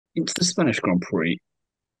Into the Spanish Grand Prix,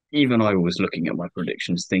 even I was looking at my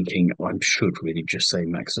predictions thinking I should really just say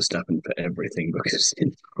Max Verstappen for everything because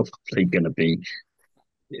it's probably going to be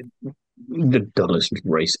the dullest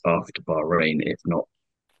race after Bahrain, if not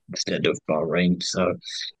instead of Bahrain. So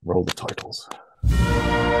Roll the titles.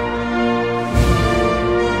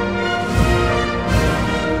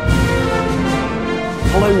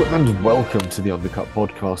 Hello and welcome to the Undercut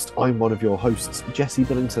Podcast. I'm one of your hosts, Jesse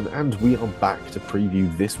Billington, and we are back to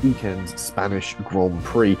preview this weekend's Spanish Grand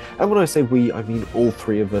Prix. And when I say we, I mean all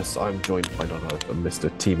three of us. I'm joined by none other than Mr.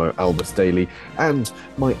 Thiemo Albus Daly and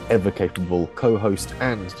my ever-capable co-host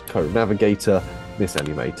and co-navigator, Miss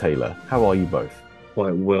Ellie-May Taylor. How are you both?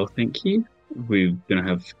 quite well, thank you. We're going to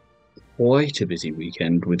have quite a busy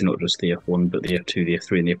weekend with not just the F1, but the F2, the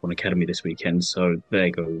F3, and the F1 Academy this weekend. So there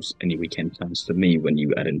goes any weekend plans for me when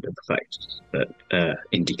you add into the fact that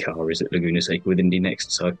IndyCar is at Laguna Seca with Indy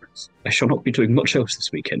next. So I shall not be doing much else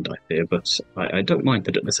this weekend, I fear, but I don't mind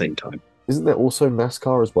that at the same time. Isn't there also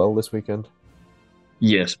NASCAR as well this weekend?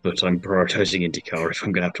 Yes, but I'm prioritizing IndyCar if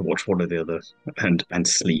I'm going to have to watch one or the other and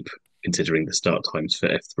sleep, considering the start times for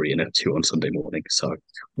F3 and F2 on Sunday morning. So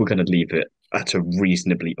we're going to leave it at a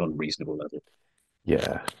reasonably unreasonable level.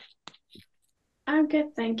 Yeah, I'm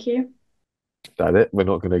good, thank you. that it. We're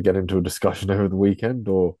not going to get into a discussion over the weekend,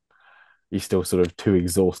 or you still sort of too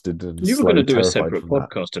exhausted and You were going to slightly do a terrified separate from that?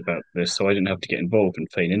 podcast about this, so I didn't have to get involved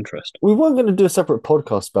and feign interest. We weren't going to do a separate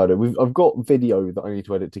podcast about it. I've got video that I need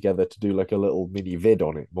to edit together to do like a little mini vid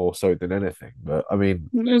on it, more so than anything. But I mean,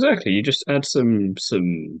 Exactly. You just add some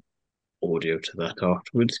audio to that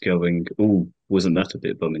afterwards, going, "Oh, wasn't that a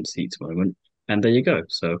bit bum in seats moment?" And there you go.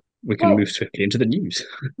 So we can move Well, swiftly into the news.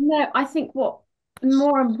 no, I think what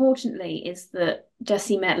more importantly is that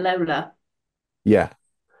Jesse met Lola. yeah,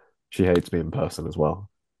 she hates me in person as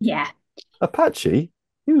well. Yeah. Apache,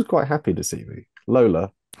 he was quite happy to see me.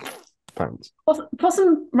 Lola, pants.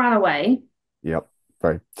 Possum ran away, Yep,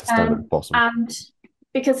 very standard possum. and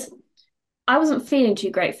because I wasn't feeling too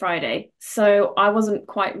great Friday, so I wasn't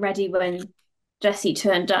quite ready when Jesse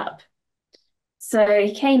turned up. So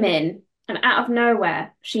he came in, and out of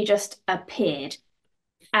nowhere, she just appeared,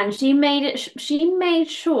 and she made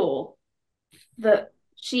sure that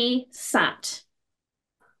she sat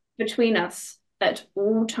between us at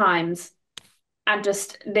all times and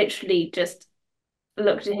just literally just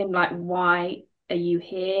looked at him like, why are you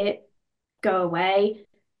here? Go away.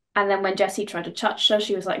 And then when Jessie tried to touch her,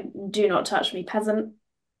 she was like, do not touch me, peasant.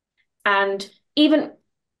 And even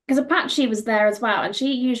because Apache was there as well, and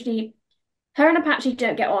she usually, her and Apache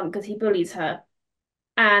don't get on because he bullies her.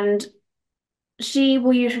 And she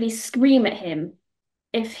will usually scream at him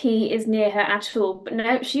if he is near her at all. But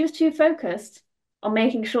no, she was too focused on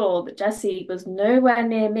making sure that Jessie was nowhere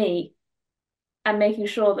near me and making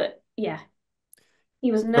sure that, yeah,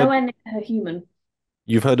 he was But nowhere near her human.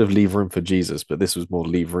 you've heard of Leave Room for Jesus, but this was more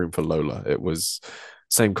Leave Room for Lola. It was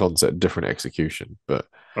same concept, different execution. But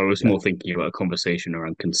I was yeah, more thinking about a conversation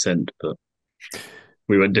around consent, but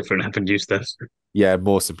we went different avenues there. yeah,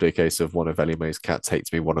 more simply a case of one of Ellie-May's cats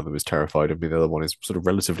hates me, one of them is terrified of me, the other one is sort of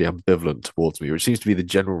relatively ambivalent towards me, which seems to be the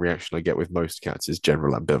general reaction I get with most cats is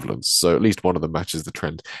general ambivalence. So at least one of them matches the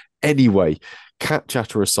trend. Anyway, cat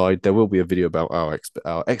chatter aside, there will be a video about our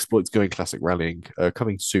exploits going classic rallying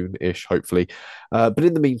coming soon-ish, hopefully. But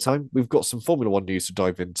in the meantime, we've got some Formula One news to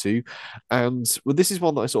dive into, and well, this is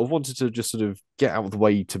one that I sort of wanted to just sort of get out of the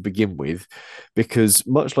way to begin with, because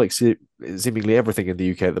much like seemingly everything in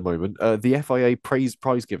the UK at the moment, the FIA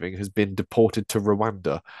prize giving has been deported to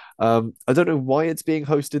Rwanda. I don't know why it's being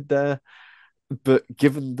hosted there, but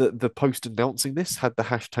given that the post announcing this had the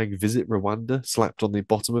hashtag Visit Rwanda slapped on the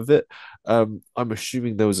bottom of it, I'm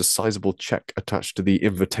assuming there was a sizable check attached to the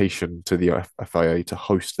invitation to the FIA to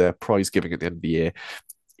host their prize giving at the end of the year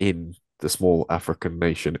in the small African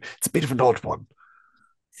nation. It's a bit of an odd one.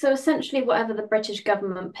 So essentially, whatever the British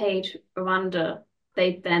government paid Rwanda,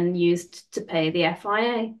 they then used to pay the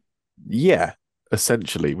FIA. Yeah,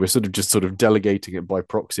 essentially we're sort of just sort of delegating it by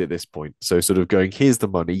proxy at this point, so sort of going, here's the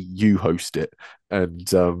money, you host it. And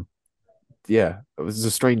yeah, it was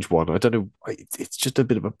a strange one. I don't know, it's just a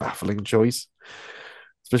bit of a baffling choice,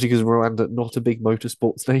 especially because Rwanda not a big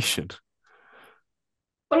motorsports nation.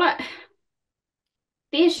 Well, like,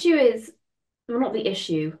 the issue is, well, not the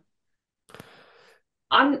issue.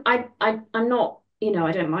 I'm not,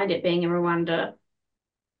 I don't mind it being in Rwanda,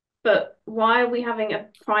 but why are we having a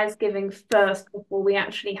prize giving first before we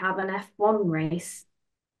actually have an F1 race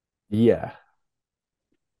Yeah,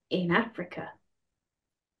 in Africa?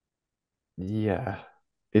 yeah,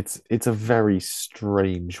 it's a very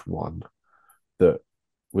strange one that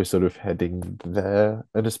we're sort of heading there,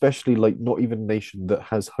 and especially like not even a nation that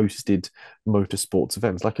has hosted motorsports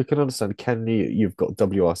events. Like I can understand Kenya, you've got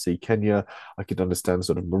WRC Kenya. I could understand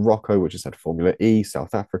sort of Morocco, which has had Formula E,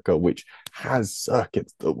 South Africa, which has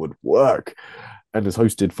circuits that would work and has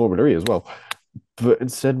hosted Formula E as well. But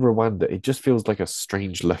instead, Rwanda, it just feels like a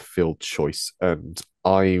strange left field choice, and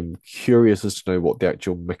I'm curious as to know what the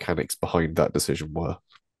actual mechanics behind that decision were.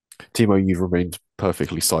 Thiemo, you've remained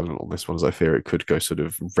perfectly silent on this one, as I fear it could go sort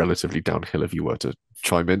of relatively downhill if you were to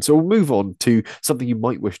chime in. So we'll move on to something you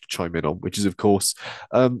might wish to chime in on, which is, of course,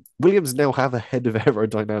 Williams now have a head of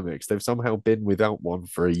aerodynamics. They've somehow been without one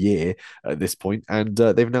for a year at this point, and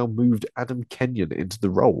they've now moved Adam Kenyon into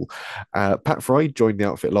the role. Pat Fry joined the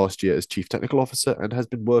outfit last year as chief technical officer and has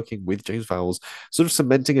been working with James Vowles, sort of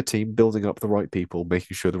cementing a team, building up the right people,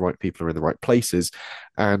 making sure the right people are in the right places.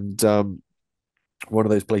 And one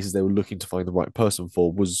of those places they were looking to find the right person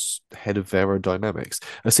for was head of aerodynamics,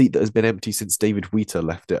 a seat that has been empty since David Wheater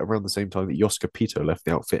left it around the same time that Joska Pito left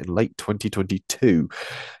the outfit in late 2022.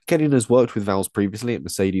 Kenyon has worked with Vowles previously at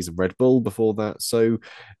Mercedes and Red Bull before that, so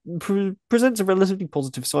presents a relatively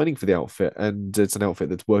positive signing for the outfit, and it's an outfit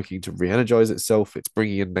that's working to re-energize itself. It's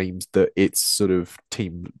bringing in names that its sort of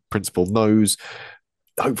team principal knows.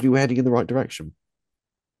 Hopefully we're heading in the right direction.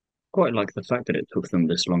 Quite like the fact that it took them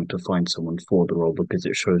this long to find someone for the role because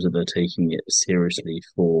it shows that they're taking it seriously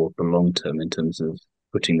for the long term in terms of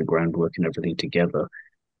putting the groundwork and everything together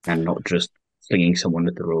and not just flinging someone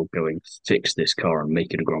at the role going, fix this car and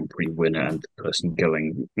make it a Grand Prix winner, and the person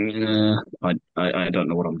going, I don't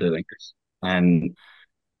know what I'm doing. And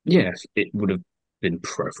yeah, it would have been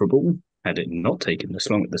preferable had it not taken this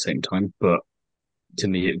long at the same time, but to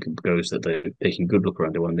me, it goes that they can good look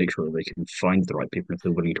around. They want to make sure that they can find the right people. If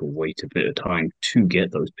they're willing to wait a bit of time to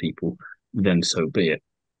get those people, then so be it.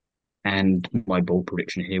 And my bold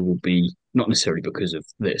prediction here will be not necessarily because of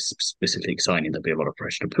this specific signing, there'll be a lot of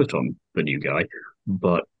pressure to put on the new guy,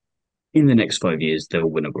 but in the next 5 years, they'll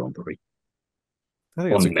win a Grand Prix I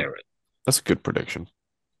think on merit. that's a good prediction.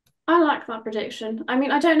 I like that prediction. I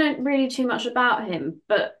mean, I don't know really too much about him,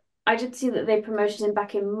 but I did see that they promoted him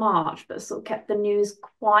back in March, but sort of kept the news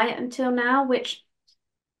quiet until now, which,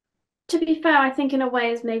 to be fair, I think in a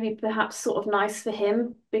way is maybe perhaps sort of nice for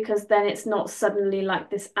him because then it's not suddenly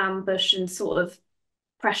like this ambush and sort of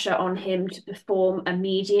pressure on him to perform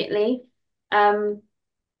immediately. Um,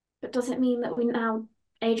 but does it mean that we now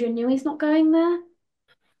Adrian Newey's not going there?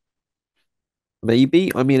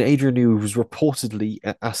 Maybe. I mean, Adrian Newey was reportedly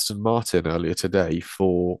at Aston Martin earlier today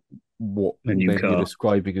for what A new many are car.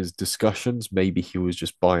 describing as discussions. Maybe he was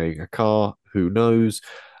just buying a car. Who knows?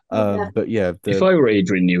 Yeah. But yeah, If I were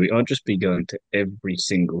Adrian Newey, I'd just be going to every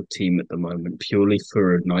single team at the moment purely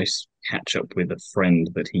for a nice catch up with a friend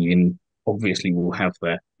that obviously will have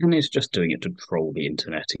there. And is just doing it to troll the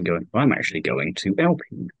internet and going, I'm actually going to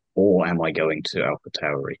Alpine. Or am I going to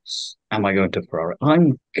AlphaTauri? Am I going to Ferrari?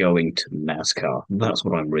 I'm going to NASCAR. That's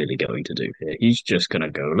what I'm really going to do here. He's just going to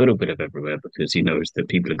go a little bit of everywhere because he knows that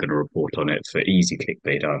people are going to report on it for easy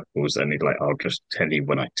clickbait articles. And he's like, I'll just tell you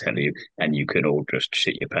when I tell you, and you can all just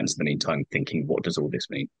shit your pants in the meantime, thinking, what does all this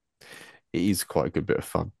mean? it is quite a good bit of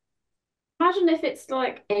fun. Imagine if it's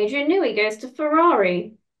like Adrian Newey goes to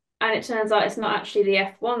Ferrari and it turns out it's not actually the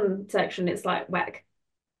F1 section, it's like WEC.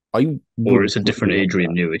 I Or would it's a different really like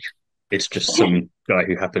Adrian that. Newey. It's just some guy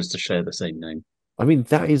who happens to share the same name. I mean,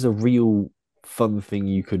 that is a real fun thing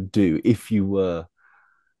you could do if you were.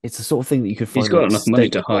 It's the sort of thing that you could He's find got like enough money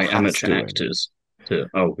Steak to or hire Haas amateur doing. actors to.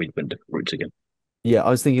 Oh, we went different routes again. Yeah, I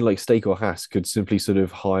was thinking like Steak or Haas could simply sort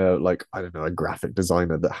of hire like I don't know a graphic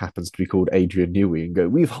designer that happens to be called Adrian Newey and go,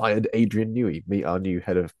 we've hired Adrian Newey, meet our new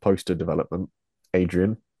head of poster development,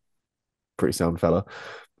 Adrian, pretty sound fella.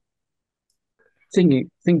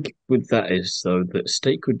 Think with that is though that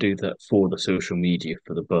Stake would do that for the social media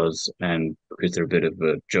for the buzz and because they're a bit of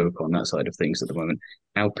a joke on that side of things at the moment.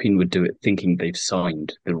 Alpine would do it thinking they've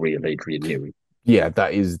signed the real Adrian Newey. Yeah,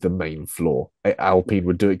 that is the main flaw. Alpine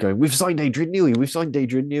would do it going, we've signed Adrian Newey, we've signed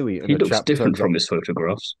Adrian Newey, and He a looks chap different turns up. from his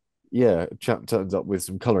photographs. Yeah, a chap turns up with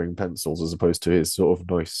some coloring pencils as opposed to his sort of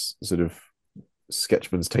nice sort of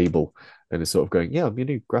sketchman's table and is sort of going, yeah, I'm your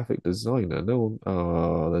new graphic designer. No one,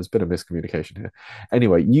 oh, there's been a miscommunication here.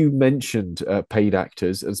 Anyway, you mentioned paid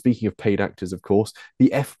actors. And speaking of paid actors, of course, the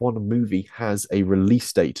F1 movie has a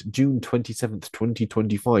release date, June 27th,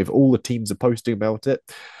 2025. All the teams are posting about it.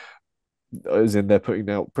 as in they're putting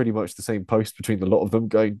out pretty much the same post between a lot of them,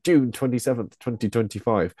 going June 27th,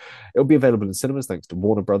 2025. It'll be available in cinemas thanks to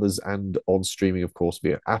Warner Brothers and on streaming, of course,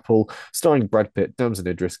 via Apple, starring Brad Pitt, Damson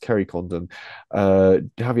Idris, Kerry Condon,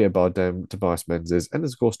 Javier Bardem, Tobias Menzies, and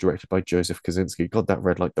is, of course, directed by Joseph Kosinski. God, that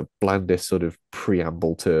read like the blandest sort of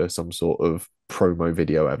preamble to some sort of promo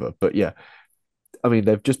video ever. But yeah, I mean,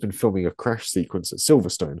 they've just been filming a crash sequence at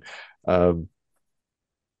Silverstone. Um,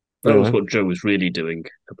 That you was know, what Joe was really doing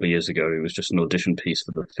a couple of years ago. It was just an audition piece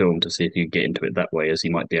for the film to see if he could get into it that way, as he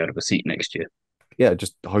might be out of a seat next year. yeah,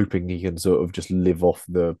 just hoping he can sort of just live off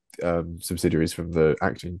the subsidiaries from the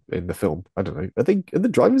acting in the film. I don't know. I think are the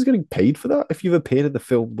drivers getting paid for that? If you've appeared in the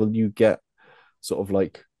film, will you get sort of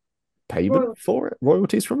like payment Royal, for it,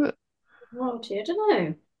 royalties from it? royalty, I don't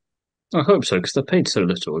know. I hope so, because they're paid so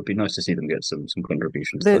little. It'd be nice to see them get some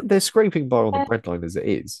contributions to They're scraping by on the Uh, breadline as it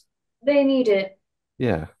is. they need it.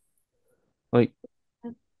 Yeah, like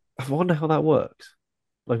I wonder how that works.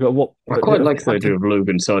 Like at what that. I quite have they like the had idea to? of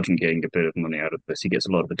Logan Sargent getting a bit of money out of this. He gets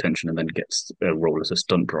a lot of attention and then gets a role as a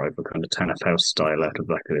stunt driver, kind of Tanner House style out of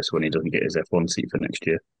back of this when he doesn't get his F1 seat for next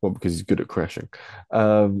year. Well, because he's good at crashing.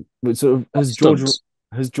 But sort of Stunts.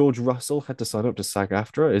 Has George Russell had to sign up to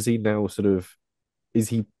SAG-AFTRA? Is he now sort of is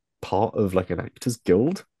he part of like an actors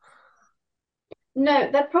guild?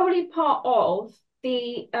 No, they're probably part of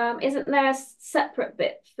the isn't there a separate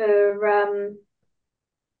bit for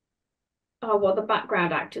oh what the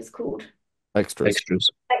background actors called? Extras. Extras.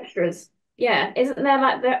 Extras. Yeah, isn't there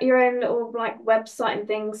like your own little like website and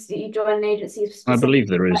things that you join an agency I specifically believe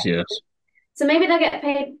there for is, yes. extras? So maybe they'll get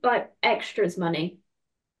paid like extras money.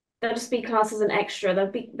 They'll just be classed as an extra.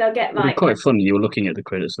 They'll get It'd be like quite funny. You're looking at the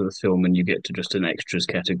credits of the film and you get to just an extras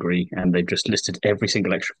category, and they've just listed every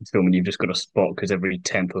single extra for the film, and you've just got a spot because every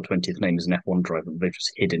 10th or 20th name is an F1 driver. They've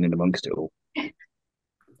just hidden in amongst it all.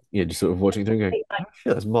 Yeah, just sort of watching thing going, like oh,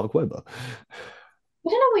 shit, that's Mark Webber. I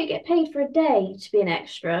don't know what you get paid for a day to be an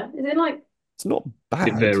extra. Is it like It's not It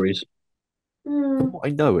bad. varies. From hmm, what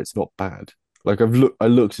I know, it's not bad. Like I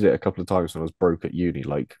looked at it a couple of times when I was broke at uni.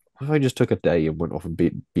 Like, what if I just took a day and went off and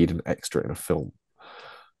be an extra in a film?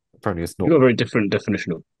 Apparently, it's You've not. got a very different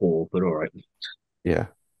definition of poor, but all right. Yeah.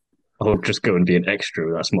 I'll just go and be an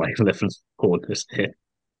extra. That's my level of poorness here.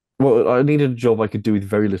 Well, I needed a job I could do with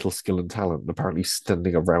very little skill and talent. And apparently,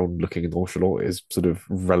 standing around looking nonchalant is sort of,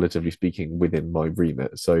 relatively speaking, within my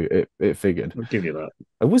remit. So it figured. I'll give you that.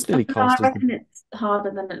 I was nearly no, I cast as the reckon it's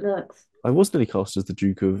harder than it looks. I was nearly cast as the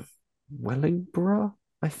Duke of Wellingborough,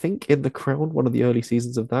 I think, in The Crown, one of the early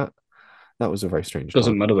seasons of that. That was a very strange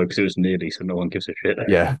Doesn't time. matter though, because it was nearly, so no one gives a shit.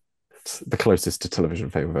 Yeah, it's the closest to television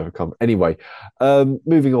fame I've ever come. Anyway,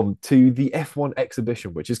 moving on to the F1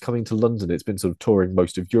 exhibition, which is coming to London. It's been sort of touring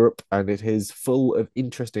most of Europe, and it is full of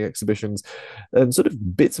interesting exhibitions and sort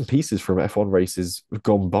of bits and pieces from F1 races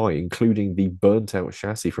gone by, including the burnt out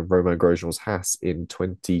chassis from Romain Grosjean's Haas in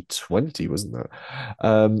 2020, wasn't that?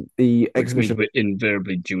 The Which we exhibition. would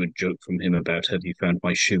invariably do a joke from him about, have you found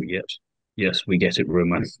my shoe yet? Yes, we get it,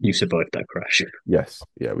 Roman. You survived that crash. Yes,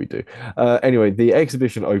 yeah, we do. Anyway, the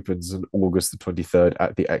exhibition opens on August the 23rd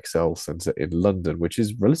at the XL Centre in London, which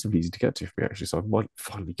is relatively easy to get to for me, actually. So I might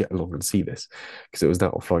finally get along and see this because it was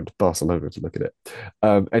now flying to Barcelona to look at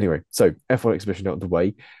it. Anyway, so F1 exhibition out of the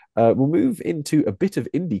way. We'll move into a bit of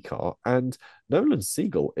IndyCar, and Nolan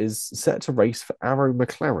Siegel is set to race for Arrow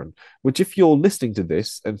McLaren, which, if you're listening to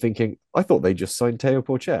this and thinking, I thought they just signed Teo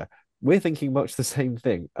Porcher, we're thinking much the same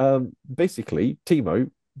thing. Basically, Thiemo,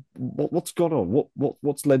 what's gone on?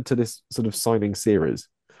 What's led to this sort of signing series?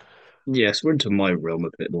 Yes, we're into my realm a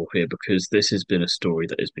bit more here because this has been a story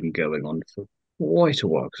that has been going on for quite a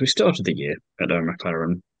while. Because we started the year at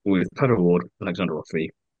McLaren with Paddock, Alexander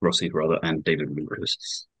Rossi rather, and David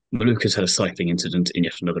Lucas. Lucas had a cycling incident in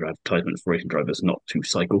yet another advertisement for racing drivers not to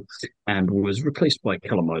cycle, and was replaced by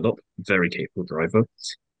Callum Ilott, very capable driver.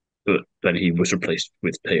 But then he was replaced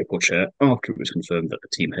with Teo Porcher after it was confirmed that the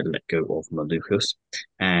team had let go of Malukas.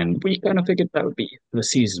 And we kind of figured that would be for the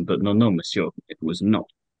season, but no, monsieur, it was not.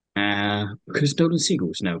 Because Nolan Siegel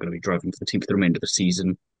was now going to be driving for the team for the remainder of the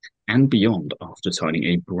season and beyond after signing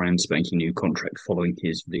a brand spanking new contract following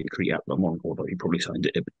his victory at Le Mans, although he probably signed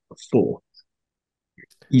it a bit before.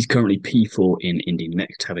 He's currently P4 in Indy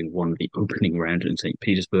Next, having won the opening round in St.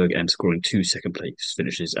 Petersburg and scoring two second place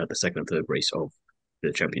finishes at the second and third race of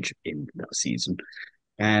the championship in that season.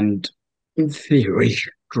 And in theory,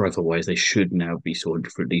 driver wise, they should now be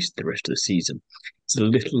sorted for at least the rest of the season. It's a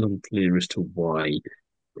little unclear as to why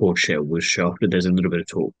Porcher was shafted. There's a little bit of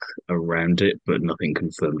talk around it, but nothing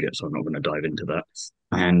confirmed yet, so I'm not going to dive into that.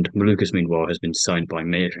 And Malukas, meanwhile, has been signed by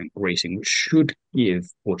Meyer Racing, which should give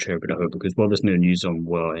Porcher a bit of hope because while there's no news on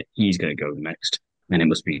where he's going to go next, and it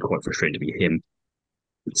must be quite frustrating to be him.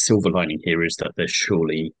 The silver lining here is that there's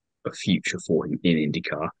surely a future for him in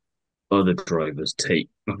IndyCar. Other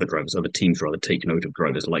teams rather take note of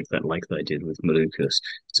drivers like they did with Malukas.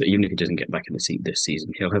 So even if he doesn't get back in the seat this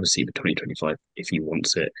season, he'll have a seat for 2025 if he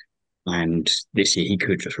wants it. And this year he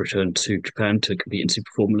could just return to Japan to compete in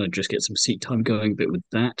Super Formula and just get some seat time going. But with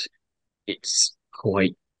that, it's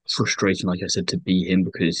quite frustrating, like I said, to be him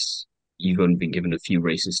because you've only been given a few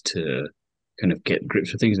races to kind of get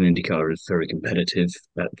grips with things, and IndyCar is very competitive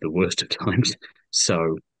at the worst of times.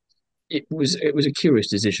 So it was a curious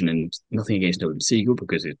decision, and nothing against Nolan Siegel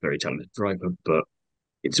because he's a very talented driver, but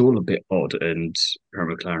it's all a bit odd, and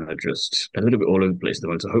Arrow McLaren are just a little bit all over the place at the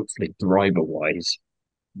moment. So hopefully, driver wise,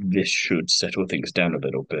 this should settle things down a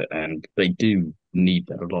little bit, and they do need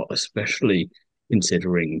that a lot, especially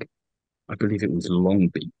considering I believe it was Long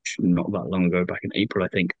Beach not that long ago, back in April, I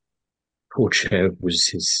think. Pourchaire was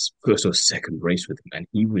his first or second race with him, and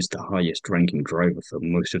he was the highest ranking driver for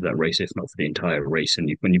most of that race, if not for the entire race. And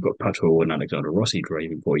when you've got Paddock and Alexander Rossi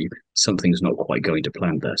driving for you, something's not quite going to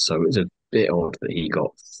plan there. So it's a bit odd that he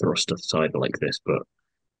got thrust aside like this, but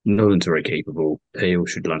Nolan's very capable. Pale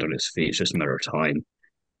should land on his feet. It's just a matter of time.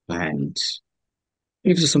 And it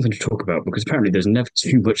gives us something to talk about because apparently there's never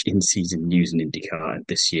too much in-season news in IndyCar.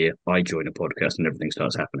 This year, I join a podcast and everything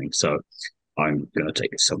starts happening. So I'm going to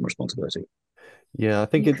take some responsibility. Yeah, I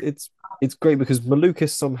think it's great because Malukas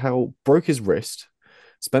somehow broke his wrist,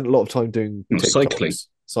 spent a lot of time doing Well, cycling. TikToks,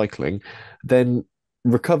 cycling, then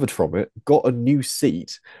recovered from it, got a new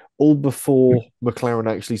seat, all before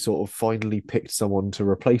McLaren actually sort of finally picked someone to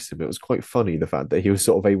replace him. It was quite funny the fact that he was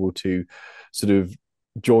sort of able to sort of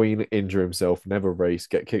join, injure himself, never race,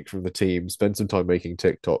 get kicked from the team, spend some time making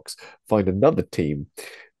TikToks, find another team,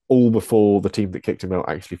 all before the team that kicked him out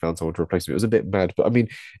actually found someone to replace him. It was a bit mad. But I mean,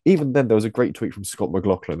 even then, there was a great tweet from Scott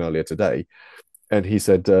McLaughlin earlier today. And he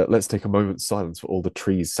said, let's take a moment's silence for all the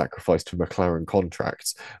trees sacrificed to McLaren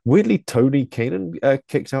contracts. Weirdly, Tony Keenan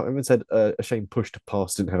kicked out him and said, a shame pushed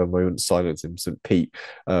past didn't have a moment's silence in St. Pete.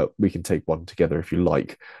 We can take one together if you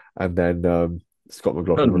like. And then Scott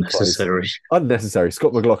McLaughlin replies, Unnecessary. unnecessary.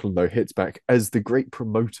 Scott McLaughlin, though, hits back as the great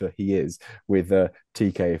promoter he is with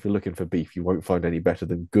TK. If you're looking for beef, you won't find any better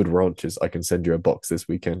than Good Ranchers. I can send you a box this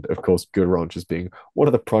weekend. Of course, Good Ranchers being one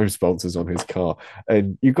of the prime sponsors on his car.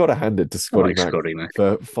 And you've got to hand it to Scotty Mac Scotty Mac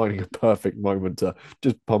for finding a perfect moment to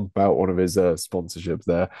just pump out one of his sponsorships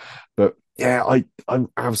there. But yeah, I'm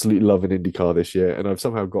absolutely loving IndyCar this year, and I've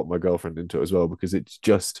somehow got my girlfriend into it as well because it's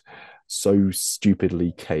just so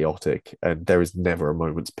stupidly chaotic, and there is never a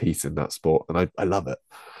moment's peace in that sport, and I love it.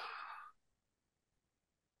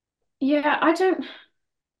 Yeah,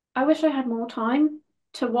 I wish I had more time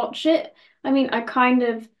to watch it. I mean, I kind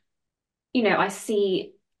of, I've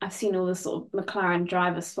seen all the sort of McLaren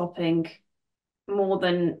driver swapping more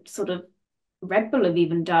than sort of Red Bull have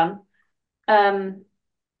even done. Um,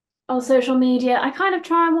 on social media, I kind of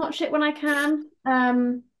try and watch it when I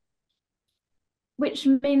can. Which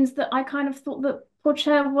means that I kind of thought that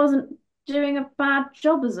Pourchaire wasn't doing a bad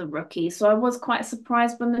job as a rookie. So I was quite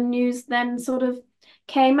surprised when the news then sort of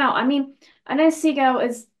came out. I mean, I know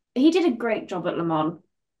he did a great job at Le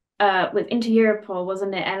Mans with Inter Europol,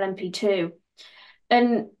 wasn't it? LMP2.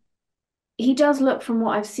 And he does look, from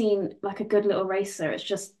what I've seen, like a good little racer. It's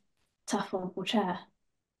just tough on Pourchaire.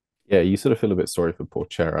 Yeah, you sort of feel a bit sorry for poor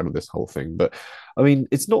Chair out of this whole thing, but I mean,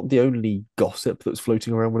 it's not the only gossip that's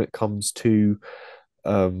floating around when it comes to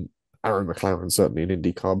um, Arrow McLaren, certainly in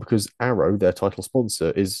IndyCar, because Arrow, their title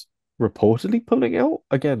sponsor, is reportedly pulling out.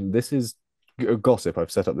 Again, this is gossip.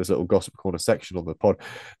 I've set up this little gossip corner section on the pod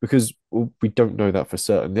because we don't know that for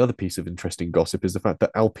certain. The other piece of interesting gossip is the fact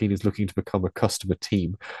that Alpine is looking to become a customer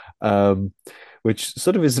team, um, which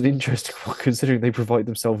sort of is an interesting one considering they provide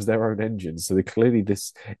themselves their own engines. So they clearly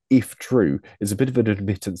this, if true, is a bit of an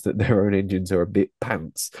admittance that their own engines are a bit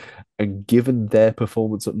pants. And given their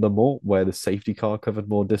performance at Le Mans, where the safety car covered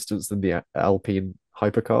more distance than the Alpine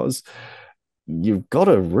hypercars, you've got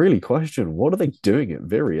to really question what are they doing at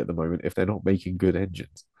Viri at the moment if they're not making good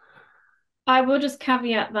engines. I will just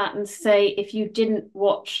caveat that and say if you didn't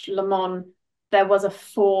watch Le Mans, there was a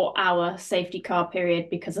 4-hour safety car period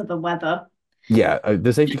because of the weather. Yeah,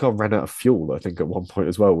 the safety car ran out of fuel, I think, at one point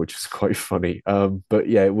as well, which is quite funny. But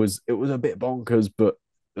yeah, it was a bit bonkers, but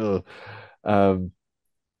um,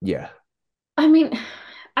 yeah, I mean,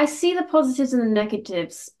 I see the positives and the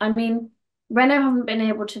negatives. I mean, Renault haven't been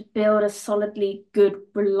able to build a solidly good,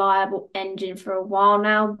 reliable engine for a while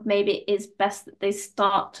now. Maybe it is best that they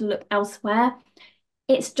start to look elsewhere.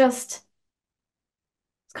 It's just,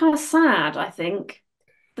 it's kind of sad, I think,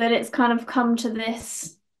 that it's kind of come to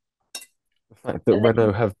this. fact that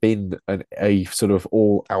Renault have been a sort of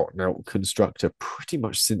all out and out constructor pretty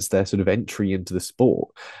much since their sort of entry into the sport.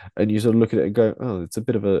 And you sort of look at it and go, oh, it's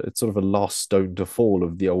sort of a last stone to fall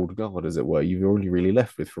of the old guard, as it were. You've only really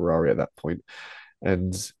left with Ferrari at that point.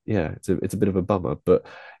 And yeah, it's a bit of a bummer. But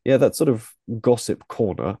yeah, that sort of gossip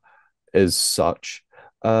corner as such.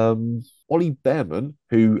 Ollie Bearman,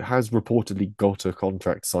 who has reportedly got a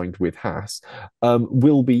contract signed with Haas,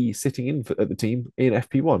 will be sitting in at the team in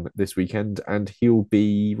FP1 this weekend, and he'll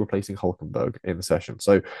be replacing Hulkenberg in the session.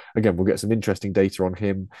 So again, we'll get some interesting data on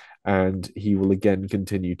him, and he will again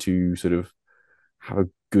continue to sort of have a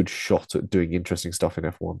good shot at doing interesting stuff in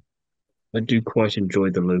F1. I do quite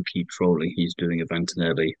enjoy the low-key trolling he's doing of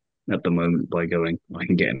Antonelli at the moment by going, I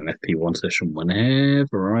can get in an FP1 session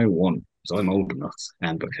whenever I want, because I'm old enough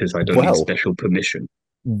and because I don't need Well, special permission.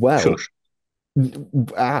 well, Shush. Well,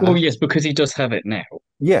 ah, yes, because he does have it now,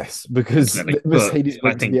 yes, because Antonelli. But Mercedes I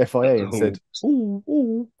went to think the that FIA the and whole said, "Oh,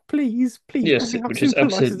 oh, please, can yes, we have which is super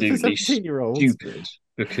licenses for absolutely 17-year-olds?" stupid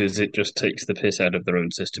because it just takes the piss out of their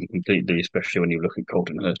own system completely, especially when you look at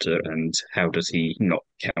Colton Herta and how does he not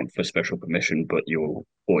count for special permission, but your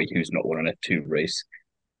boy who's not won an F2 race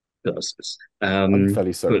does. I'm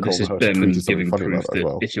fairly certain But this Colton is Herta tweeted Behrman something giving funny proof about that as that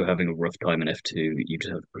well. if you're having a rough time in F2, you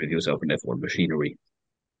just have to prove yourself in F1 machinery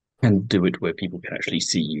and do it where people can actually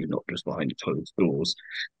see you, not just behind closed doors.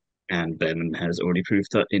 And Behrman has already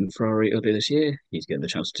proved that in Ferrari earlier this year. He's getting the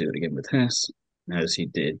chance to do it again with Haas, as he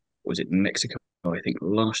did, was it Mexico? I think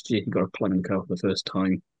last year he got a climbing car for the first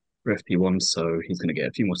time for FP1, so he's going to get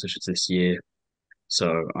a few more sessions this year.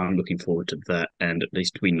 So I'm looking forward to that, and at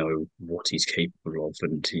least we know what he's capable of,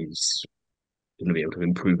 and he's going to be able to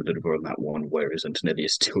improve a little bit on that one, whereas Antonelli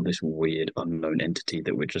is still this weird unknown entity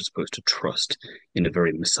that we're just supposed to trust in a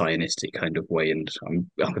very messianistic kind of way, and I'm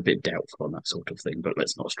a bit doubtful on that sort of thing, but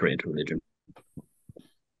let's not stray into religion.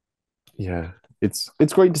 Yeah, it's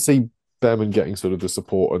great to see Behrman getting sort of the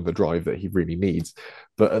support and the drive that he really needs,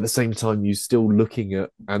 but at the same time, you're still looking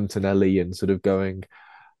at Antonelli and sort of going,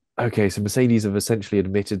 okay, so Mercedes have essentially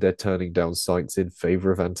admitted they're turning down sites in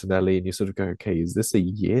favor of Antonelli, and you sort of go, okay, is this a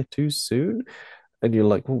year too soon? And you're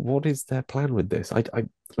like, well, what is their plan with this?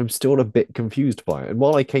 I'm still a bit confused by it. And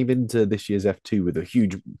while I came into this year's F2 with a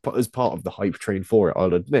huge, as part of the hype train for it,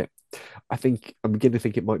 I'll admit, I think I'm beginning to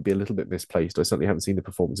think it might be a little bit misplaced. I certainly haven't seen the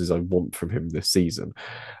performances I want from him this season.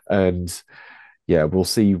 And yeah, we'll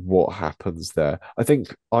see what happens there. I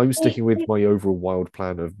think I'm sticking with my overall wild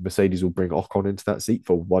plan of Mercedes will bring Ocon into that seat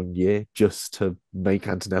for 1 year just to make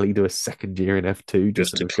Antonelli do a second year in F2, just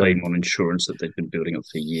Just sort to of go, claim on insurance that they've been building up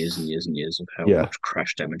for years and years and years of how yeah, much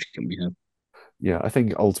crash damage can we have. yeah. I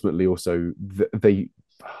think ultimately also they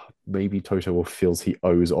maybe Toto feels he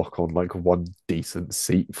owes Ocon like one decent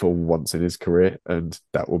seat for once in his career, and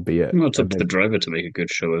that will be it. Well, it's up And to the then driver to make a good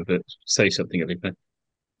show of it. Say something, Ellie-May.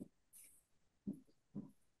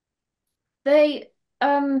 They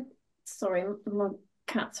sorry, my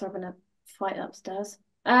cats are having a fight upstairs.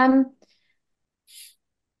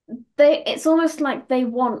 It's almost like they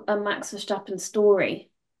want a Max Verstappen story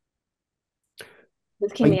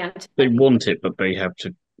with I Kimi They Antonelli. want it, but they have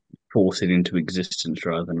to force it into existence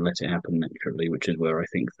rather than let it happen naturally, which is where I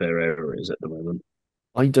think their error is at the moment.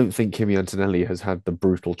 I don't think Kimi Antonelli has had the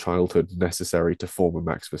brutal childhood necessary to form a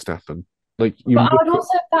Max Verstappen. Like you But I look would at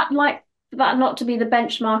also that like that not to be the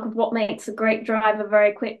benchmark of what makes a great driver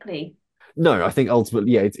very quickly. no, I think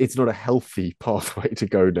ultimately, yeah, it's not a healthy pathway to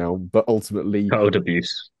go down, but ultimately, Child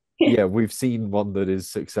abuse. yeah, we've seen one that is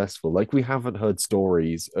successful. Like we haven't heard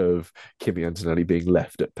stories of Kimi Antonelli being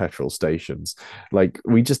left at petrol stations. Like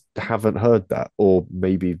we just haven't heard that. Or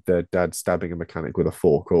maybe their dad stabbing a mechanic with a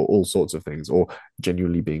fork or all sorts of things, or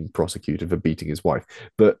genuinely being prosecuted for beating his wife.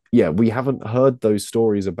 But yeah, we haven't heard those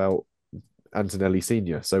stories about Antonelli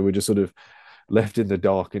Senior. So we're just sort of left in the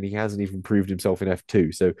dark, and he hasn't even proved himself in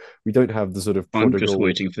F2. So we don't have the sort of I'm just prodigal.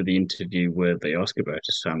 waiting for the interview where they ask about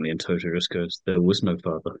his family, and Toto just goes, "There was no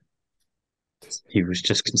father. He was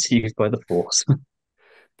just conceived by the Force."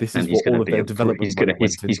 This And is he's what going to all of be their a development money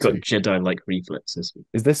went he's got into. Jedi like reflexes,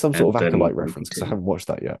 Is there some sort and of then acolyte we'll reference? Because I continue. haven't watched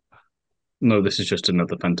that yet. No, this is just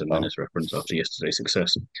another Phantom Oh, Menace reference after yesterday's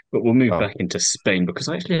success. But we'll move oh, back into Spain because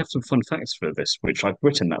I actually have some fun facts for this, which I've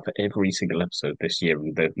written that for every single episode this year,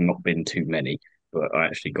 and there've not been too many. But I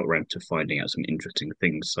actually got around to finding out some interesting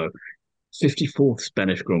things. So, 54th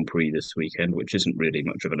Spanish Grand Prix this weekend, which isn't really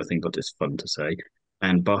much of anything, but it's fun to say.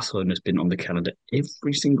 And Barcelona's been on the calendar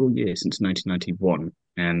every single year since 1991.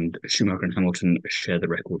 And Schumacher and Hamilton share the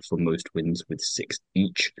record for most wins with six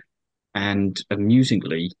each. And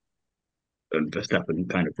amusingly, and Verstappen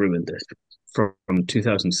kind of ruined this. from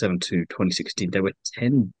 2007 to 2016, there were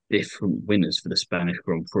 10 different winners for the Spanish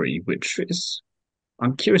Grand Prix, which is,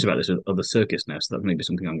 I'm curious about this with other circuits now, so that may be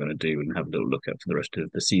something I'm going to do and have a little look at for the rest of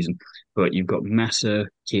the season. But you've got Massa,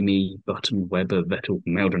 Kimi, Button, Webber, Vettel,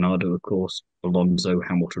 Maldonado, of course, Alonso,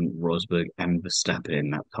 Hamilton, Rosberg, and Verstappen in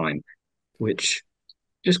that time, which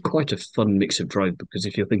is quite a fun mix of drive because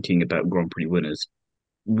if you're thinking about Grand Prix winners,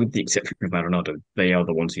 with the exception of Maldonado, they are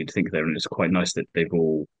the ones you'd think there, and it's quite nice that they've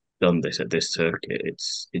all done this at this circuit.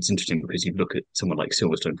 It's interesting because you look at someone like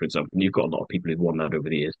Silverstone, for example, and you've got a lot of people who've won that over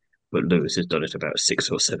the years, but Lewis has done it about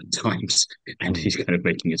 6 or 7 times, and Mm. he's kind of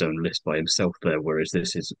making his own list by himself there. Whereas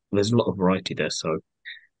there's a lot of variety there, so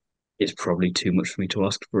it's probably too much for me to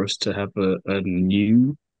ask for us to have a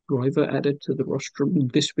new driver added to the rostrum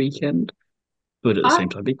this weekend. But at the I same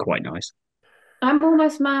time, it'd be quite nice. I'm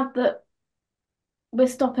almost mad that we're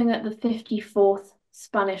stopping at the 54th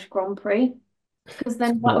Spanish Grand Prix because It's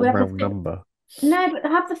then not what, a we have the round number. no, but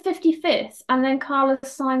have the 55th and then Carlos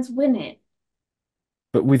Sainz win it.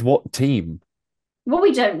 But with what team? Well,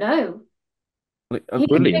 we don't know. Like, He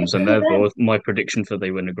could pick Williams, and one of them. therefore my prediction for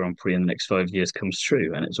they win a Grand Prix in the next 5 years comes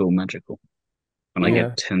true, and it's all magical. And I yeah,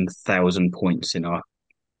 get 10,000 points in our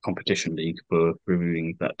competition league for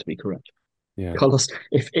proving that to be correct. yeah. Carlos,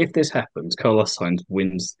 if this happens, Carlos Sainz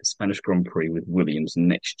wins the Spanish Grand Prix with Williams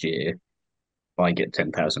next year. I get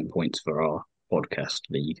 10,000 points for our podcast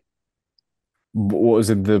league. What was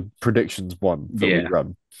in the predictions one that we Yeah,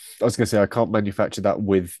 run? I was going to say I can't manufacture that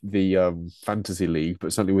with the fantasy league,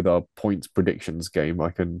 but certainly with our points predictions game,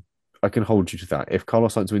 I can hold you to that. If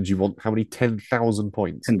Carlos Sainz wins, you want how many 10,000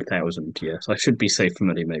 points? 10,000. Yes, I should be safe from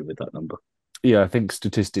Ellie-May with that number. Yeah, I think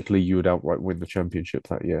statistically you would outright win the championship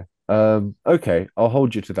that year. Okay, I'll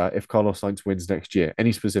hold you to that. If Carlos Sainz wins next year,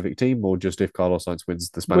 any specific team, or just if Carlos Sainz wins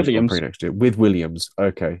the Spanish Grand Prix Williams, next year with Williams?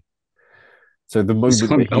 Okay, so the so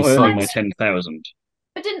moment I'm, that he I'm earning I, my signs, 10,000.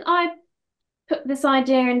 but didn't I put this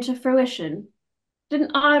idea into fruition?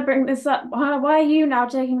 Didn't I bring this up? Why are you now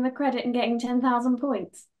taking the credit and getting 10,000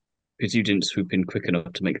 points? Because you didn't swoop in quick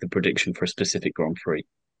enough to make the prediction for a specific Grand Prix.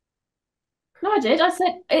 No, I did. I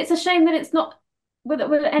said it's a shame that it's not with it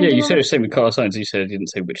Yeah, ending you on said a the same with Carlos Sainz. You said you didn't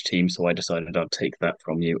say which team, so I decided I'd take that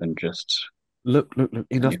from you and just look,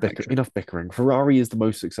 manufacture it. enough bickering. Ferrari is the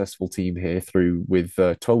most successful team here through with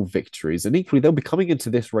 12 victories, and equally they'll be coming into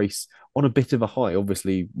this race on a bit of a high.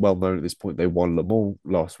 Obviously, well known at this point, they won Le Mans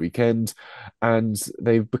last weekend, and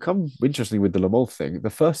they've become interesting with the Le Mans thing. The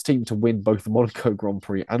first team to win both the Monaco Grand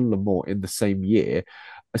Prix and Le Mans in the same year,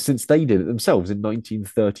 since they did it themselves in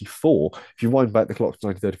 1934. If you wind back the clock to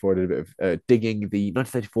 1934, I did a bit of digging. The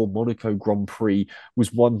 1934 Monaco Grand Prix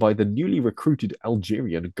was won by the newly recruited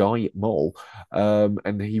Algerian Guy Moll,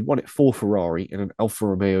 and he won it for Ferrari in an Alfa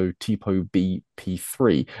Romeo Tipo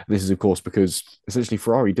BP3. This is, of course, because essentially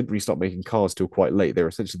Ferrari didn't really start making cars till quite late. They were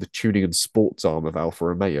essentially the tuning and sports arm of Alfa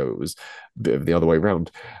Romeo. It was a bit of the other way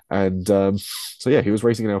around. And so, yeah, he was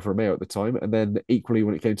racing in Alfa Romeo at the time. And then equally,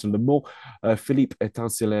 when it came to Le Mans, Philippe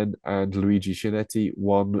Etincelen and Luigi Chinetti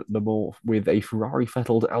won Le Mans with a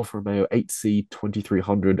Ferrari-fettled Alfa Romeo 8C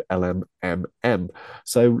 2300 LMMM.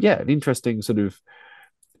 So, yeah, an interesting sort of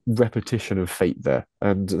repetition of fate there,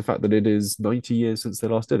 and the fact that it is 90 years since they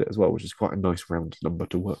last did it as well, which is quite a nice round number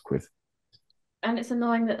to work with. And it's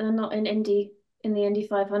annoying that they're not in the Indy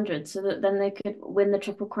 500, so that then they could win the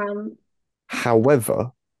Triple Crown.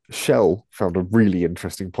 However, Shell found a really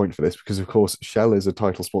interesting point for this because, of course, Shell is a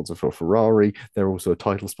title sponsor for Ferrari. They're also a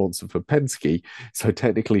title sponsor for Penske. So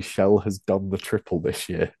technically, Shell has done the triple this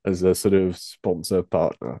year as a sort of sponsor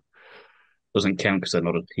partner. Doesn't count because they're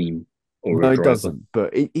not a team or No, a it driver. doesn't.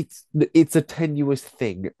 But it's a tenuous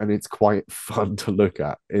thing, and it's quite fun to look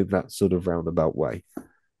at in that sort of roundabout way.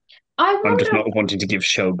 I I'm just wonder, not wanting to give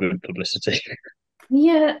Shell good publicity.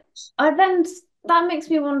 yeah, I then that makes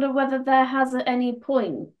me wonder whether there has at any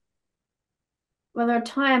point whether a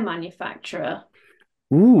tire manufacturer.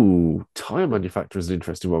 Ooh, tire manufacturer is an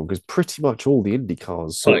interesting one because pretty much all the Indy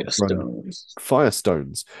cars sort of run Firestones.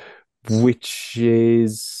 Firestones, which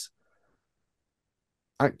is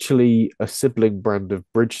actually a sibling brand of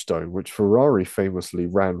Bridgestone, which Ferrari famously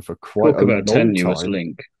ran for quite Talk a about a long tenuous time.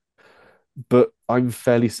 link. But I'm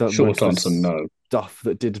fairly certain Short most of the answer, no. stuff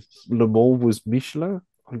that did Le Mans was Michelin,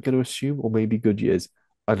 I'm going to assume, or maybe Goodyear's.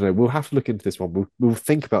 I don't know. We'll have to look into this one. We'll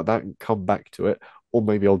think about that and come back to it. Or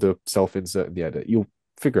maybe I'll do a self insert in the edit. You'll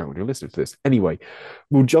figure out when you're listening to this. Anyway,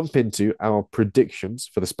 we'll jump into our predictions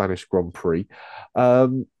for the Spanish Grand Prix.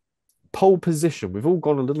 Um, Pole position. We've all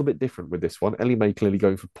gone a little bit different with this one. Ellie-May clearly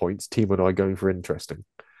going for points. Team and I going for interesting.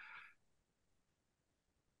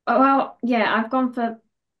 Oh, well, yeah, I've gone for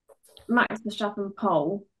Max Verstappen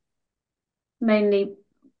pole, mainly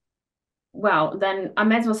well, then I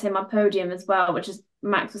may as well say my podium as well, which is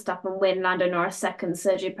Max Verstappen win, Lando Norris second,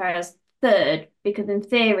 Sergio Perez third, because in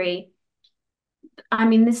theory, I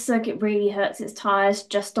mean, this circuit really hurts its tyres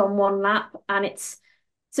just on one lap, and it's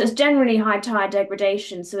generally high tyre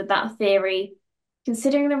degradation. So with that theory,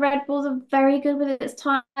 considering the Red Bulls are very good with its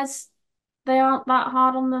tyres, they aren't that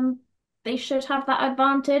hard on them. They should have that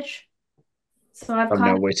advantage. So I've I'm now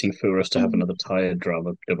kind waiting for us to have of another tire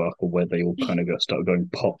drama debacle where they all kind of start going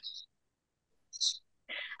pop.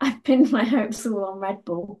 I've pinned my hopes all on Red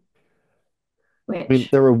Bull, I mean, which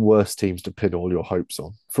there are worse teams to pin all your hopes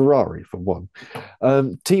on. Ferrari, for one.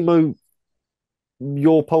 Thiemo,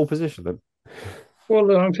 your pole position then. Well,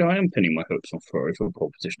 I am pinning my hopes on Ferrari for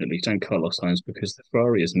pole position at least, and Carlos Sainz because the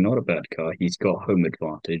Ferrari is not a bad car. He's got home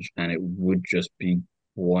advantage, and it would just be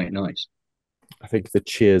quite nice. I think the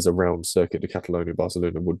cheers around Circuit de Catalunya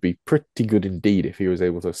Barcelona would be pretty good indeed if he was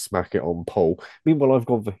able to smack it on pole. Meanwhile, I've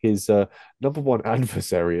gone for his number one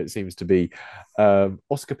adversary, it seems to be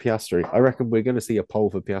Oscar Piastri. I reckon we're going to see a pole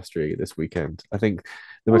for Piastri this weekend. I think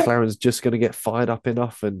the well, McLaren's just going to get fired up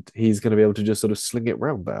enough and he's going to be able to just sort of sling it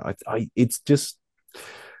round there. It's just, See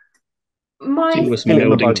my what's feel it in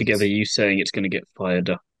my melding together. bones. You saying it's going to get fired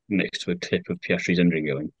up next to a clip of Piastri's engine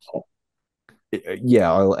going pop. Yeah,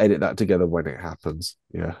 I'll edit that together when it happens.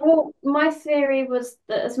 Yeah. my theory was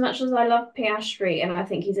that as much as I love Piastri and I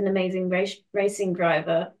think he's an amazing racing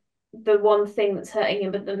driver, the one thing that's hurting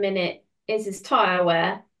him at the minute is his tyre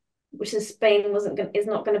wear, which is Spain wasn't going is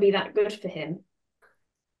not going to be that good for him.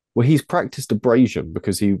 Well, he's practiced abrasion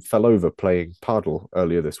because he fell over playing paddle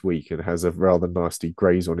earlier this week and has a rather nasty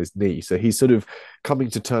graze on his knee. So he's sort of coming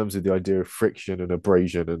to terms with the idea of friction and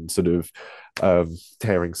abrasion and sort of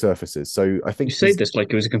tearing surfaces. So I You think say he's. this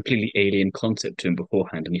like it was a completely alien concept to him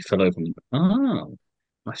beforehand, and he fell over and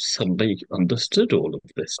I've suddenly understood all of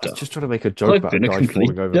this I was stuff. just trying to make a joke I've about a been a guy complete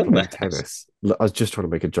falling over playing dumbass. tennis. I was just trying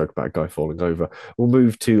to make a joke about a guy falling over. We'll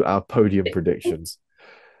move to our podium predictions.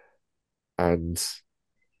 And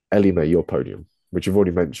Ellie-May, your podium, which you've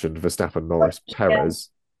already mentioned Verstappen, Norris, Yeah. Perez.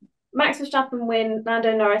 Max Verstappen win,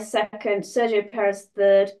 Lando Norris second, Sergio Perez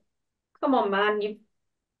third. Come on, man,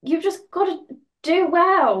 you've just got to do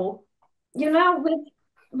well. You're now with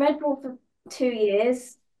Red Bull for 2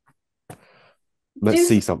 years. Let's Do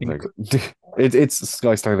see something. something. It's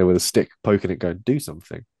Sky standing there with a stick poking it, going, do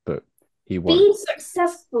something, but he won't. Be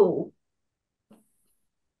successful.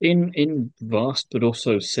 In vast but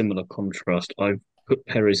also similar contrast, I've put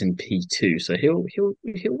Perez in P2, so he'll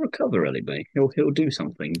recover Ellie-May. He'll do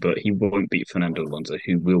something, but he won't beat Fernando Alonso,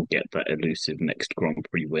 who will get that elusive next Grand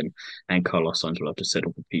Prix win. And Carlos Sainz will have to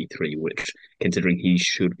settle for P3, which, considering he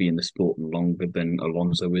should be in the sport longer than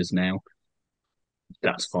Alonso is now,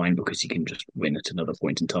 that's fine because he can just win at another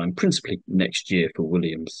point in time, principally next year for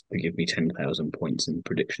Williams to give me 10,000 points in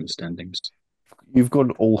prediction standings. You've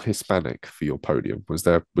gone all Hispanic for your podium. Was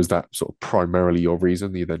that sort of primarily your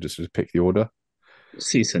reason? You then just pick the order?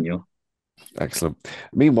 Si, senor. Excellent.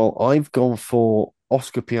 Meanwhile, I've gone for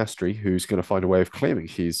Oscar Piastri, who's going to find a way of claiming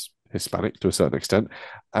he's Hispanic to a certain extent,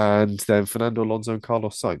 and then Fernando Alonso and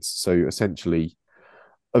Carlos Sainz. So essentially,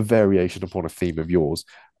 a variation upon a theme of yours.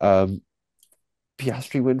 Um,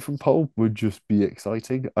 Piastri win from pole would just be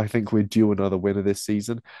exciting. I think we're due another winner this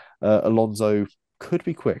season. Alonso could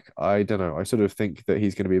be quick. I don't know. I sort of think that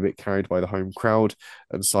he's going to be a bit carried by the home crowd,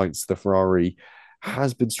 and Sainz, the Ferrari,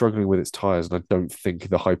 has been struggling with its tyres, and I don't think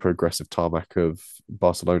the hyper aggressive tarmac of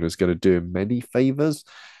Barcelona is going to do him many favors.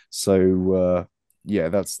 So yeah,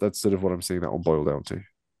 that's sort of what I'm seeing that one boil down to.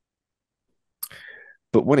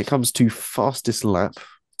 But when it comes to fastest lap,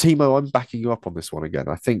 Thiemo, I'm backing you up on this one again.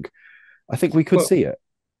 I think we could Well, see it.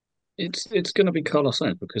 it's going to be Carlos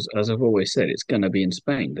Sainz because, as I've always said, it's going to be in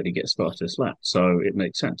Spain that he gets fastest lap, so it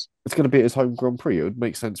makes sense. It's going to be at his home Grand Prix. It would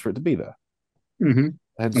make sense for it to be there. Hmm.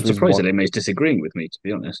 Hence I'm the reason surprised why. that Ellie-May's disagreeing with me, to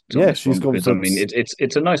be honest, on Yeah, this she's one gone because for. I mean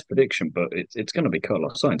it's a nice prediction, but it's going to be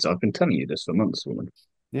Carlos Sainz. I've been telling you this for months, woman.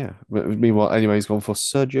 Yeah. Meanwhile, anyway, he's gone for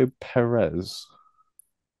Sergio Perez.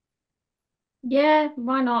 Yeah,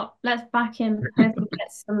 why not? Let's back him. Hopefully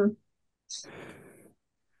get some.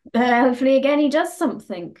 Hopefully again he does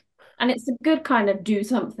something, and it's a good kind of do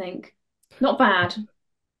something, not bad.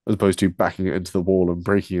 As opposed to backing it into the wall and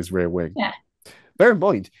breaking his rear wing. Yeah. Bear in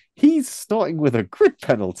mind, he's starting with a grid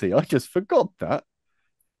penalty. I just forgot that.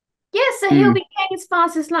 Yeah, so he'll Mm. be getting his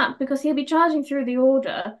fastest lap because he'll be charging through the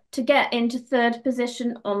order to get into third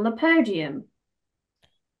position on the podium.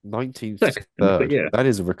 19th to Second, but 3rd. yeah, That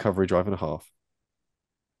is a recovery drive and a half.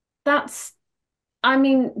 That's,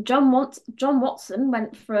 John Watson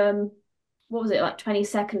went from what was it like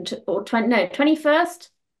 22nd to or 20 no 21st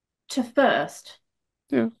to first.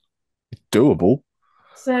 Yeah. Doable.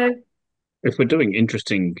 So If we're doing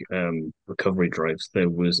interesting recovery drives, there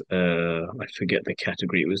was I forget the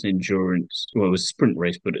category. It was endurance. Well, it was a sprint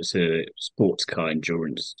race, but it's a sports car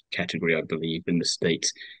endurance category, I believe, in the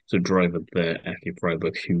States. So a driver there, Aki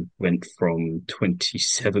Freiburg, who went from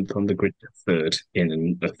 27th on the grid to third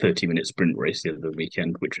in a 30-minute sprint race the other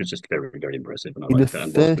weekend, which was just very, very impressive. And I In a like that.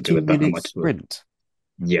 And whilst we're doing that, I 30-minute might as well. sprint.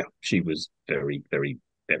 Yeah, she was very, very,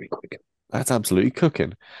 very quick. That's absolutely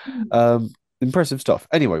cooking. Um, Impressive stuff.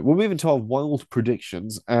 Anyway, we'll move into our wild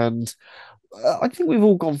predictions, and I think we've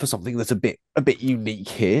all gone for something that's a bit unique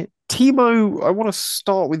here. Thiemo, I want to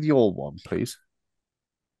start with your one, please.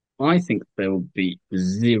 I think there will be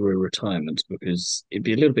zero retirements because it'd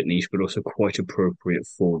be a little bit niche, but also quite appropriate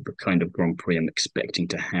for the kind of Grand Prix I'm expecting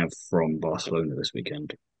to have from Barcelona this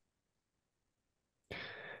weekend.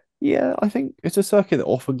 Yeah, I think it's a circuit that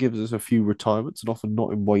often gives us a few retirements and often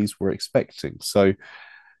not in ways we're expecting. So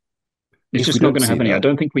It's if we just not don't going to see have any. I that,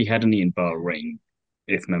 don't think we had any in Bahrain,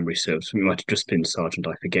 if memory serves. We might have just been Sargent,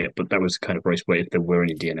 I forget, but that was the kind of race where if there were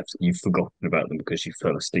any DNFs, you've forgotten about them because you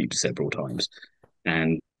fell asleep several times.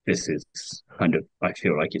 And this is kind of, I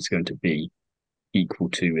feel like it's going to be equal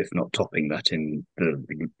to, if not topping that in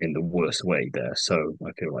the worst way there. So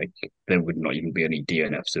I feel like there would not even be any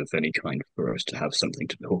DNFs of any kind for us to have something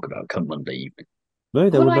to talk about come Monday evening. no,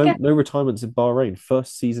 there Well, were I guess no retirements in Bahrain.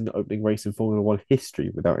 First season opening race in Formula One history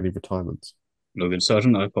without any retirements. Logan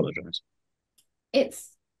Sargent, I apologise.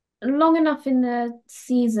 it's long enough in the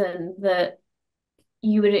season that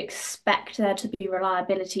you would expect there to be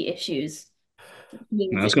reliability issues. Which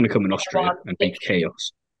Now means it's it's going to come in a Austria wild and be prediction.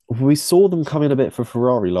 chaos. We saw them come in a bit for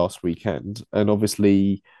Ferrari last weekend, and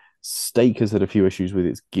obviously Stake has had a few issues with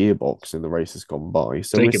its gearbox in the races gone by.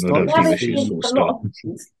 So we're Jacob have had a starting They have to few issues, issues see full with a lot stop. of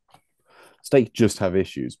things. Stake just have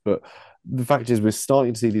issues, but the fact is we're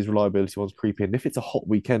starting to see these reliability ones creep in. If it's a hot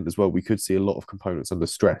weekend as well, we could see a lot of components under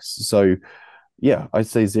stress. So yeah, I'd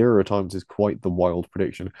say zero times is quite the wild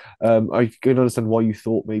prediction. I can understand why you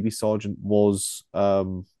thought maybe Sargent was a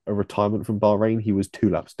retirement from Bahrain. He was 2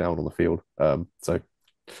 laps down on the field. So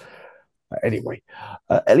anyway,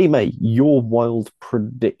 Ellie-May, your wild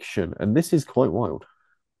prediction, and this is quite wild.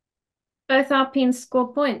 Both Alpines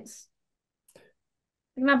score points.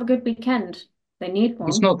 They can have a good weekend. They need It's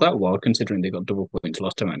one. not that wild considering they got double points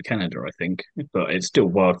last time out in Canada, I think. But it's still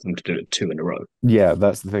wild for them to do it two in a row. Yeah,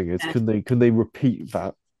 that's the thing. Is Yeah. can they repeat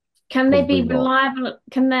that? Can they Probably be not. reliable?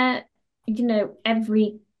 Can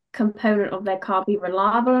every component of their car be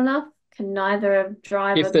reliable enough? Can neither If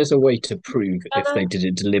driver there's a way to prove if they other? did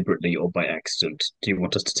it deliberately or by accident, do you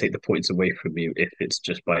want us to take the points away from you if it's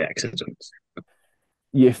just by accident?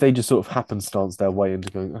 Yeah, if they just sort of happenstance their way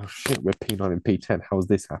into going, oh shit, we're P9 and P10. How has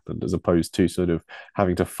this happened? As opposed to sort of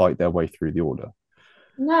having to fight their way through the order.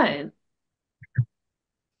 No.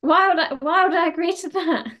 Why would I agree to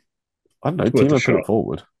that? I don't know. It's worth a Timo put it shot.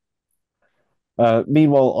 forward.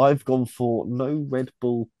 Meanwhile, I've gone for no Red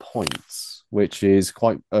Bull points, which is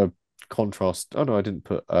quite a contrast. Oh no, I didn't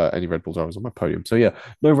put any Red Bull drivers on my podium. So yeah,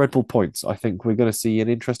 no Red Bull points. I think we're going to see an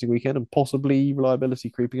interesting weekend and possibly reliability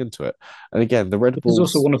creeping into it. And again, the Red This is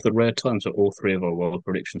also Bulls, one of the rare times that all three of our wild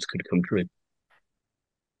predictions could come true.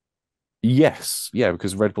 yes, yeah,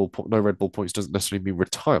 because no Red Bull points doesn't necessarily mean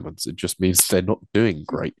retirements. It just means they're not doing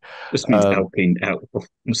great. This means Um, Alpine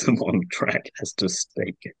outperforms them on track as to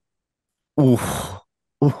stake. Oof.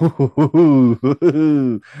 We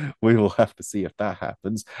will have to see if that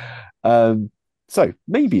happens. Um, so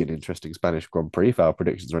maybe an interesting Spanish Grand Prix if our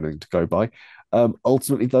predictions are anything to go by.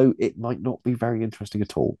 Ultimately, though, it might not be very interesting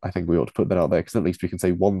at all. I think we ought to put that out there because at least we can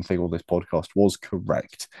say one thing on this podcast was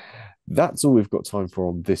correct. That's all we've got time for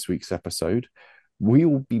on this week's episode. We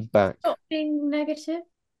will be back. Not being negative.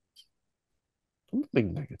 I'm not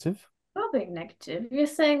being negative. Not being negative. You're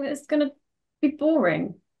saying that it's gonna be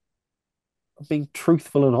boring. I'm being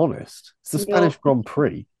truthful and honest. It's the You're Spanish Grand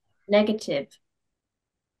Prix. negative.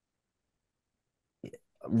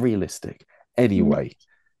 Realistic. No. Anyway,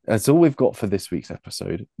 that's all we've got for this week's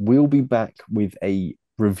episode. We'll be back with a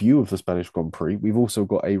review of the Spanish Grand Prix. We've also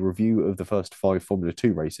got a review of the first 5 Formula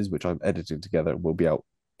 2 races, which I'm editing together and will be out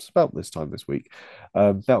about this time this week.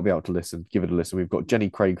 That'll be out to listen. Give it a listen. We've got Jenny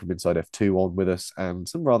Craig from Inside F2 on with us and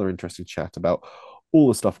some rather interesting chat about all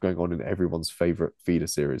the stuff going on in everyone's favorite feeder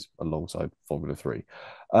series alongside Formula 3.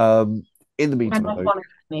 In the And meantime, that's though, one of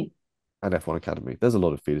me. and F1 Academy. There's a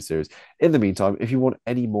lot of feeder series. In the meantime, if you want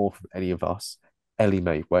any more from any of us,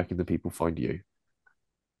 Ellie-May, where can the people find you?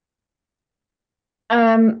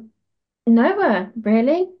 Um, Nowhere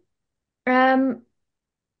really. Um,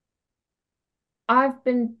 I've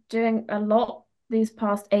been doing a lot these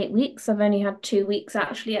past 8 weeks. I've only had 2 weeks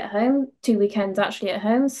actually at home, 2 weekends actually at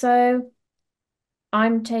home. So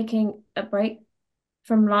I'm taking a break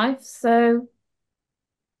from life. So,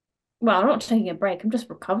 well, I'm not taking a break. I'm just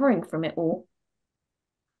recovering from it all.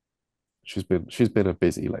 She's been a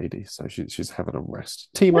busy lady, so she's having a rest.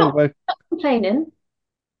 Thiemo, Not, where not complaining.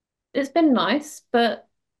 It's been nice, but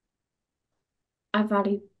I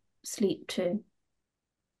value sleep too.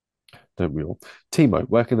 don't we all? Thiemo,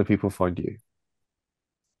 where can the people find you?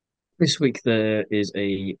 This week there is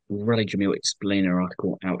a Rally Jamil explainer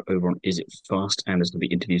article out over on Is It Fast, and there's going to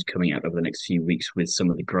be interviews coming out over the next few weeks with some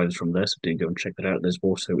of the drivers from there, so do go and check that out. There's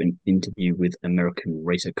also an interview with American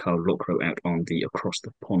racer Carl Lockrow out on the Across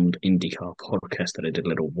the Pond IndyCar podcast that I did a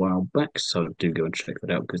little while back, so do go and check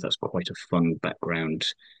that out because that's quite a fun background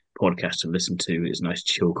podcast to listen to. It's a nice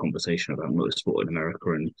chill conversation about motorsport in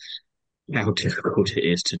America and how difficult it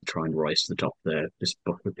is to try and rise to the top there, just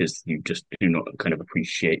because you just do not kind of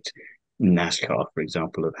appreciate NASCAR, for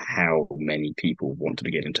example, of how many people wanted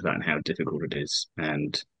to get into that and how difficult it is.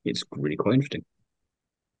 And it's really quite interesting.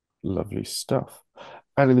 Lovely stuff.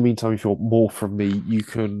 And in the meantime, if you want more from me, you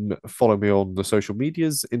can follow me on the social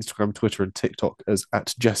medias, Instagram, Twitter, and TikTok as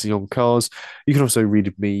at Jesse on Cars. You can also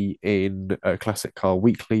read me in Classic Car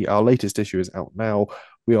Weekly. Our latest issue is out now.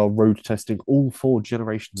 We are road testing all four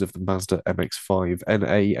generations of the Mazda MX-5,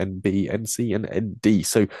 NA, NB, NC, and ND.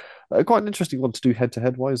 So quite an interesting one to do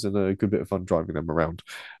head-to-head wise and a good bit of fun driving them around.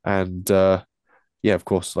 And yeah, of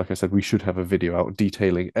course, like I said, we should have a video out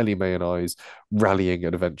detailing Ellie-May and I's rallying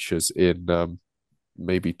adventures in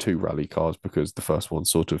maybe two rally cars because the first one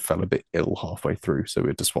sort of fell a bit ill halfway through, so we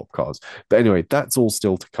had to swap cars. But anyway, that's all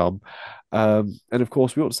still to come. And of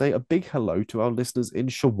course, we ought to say a big hello to our listeners in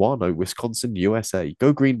Shawano, Wisconsin, USA.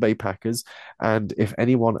 Go Green Bay Packers. And if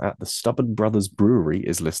anyone at the Stubborn Brothers Brewery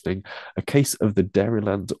is listening, a case of the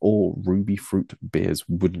Dairyland or Ruby Fruit beers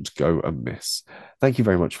wouldn't go amiss. Thank you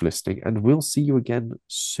very much for listening, and we'll see you again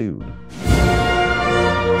soon.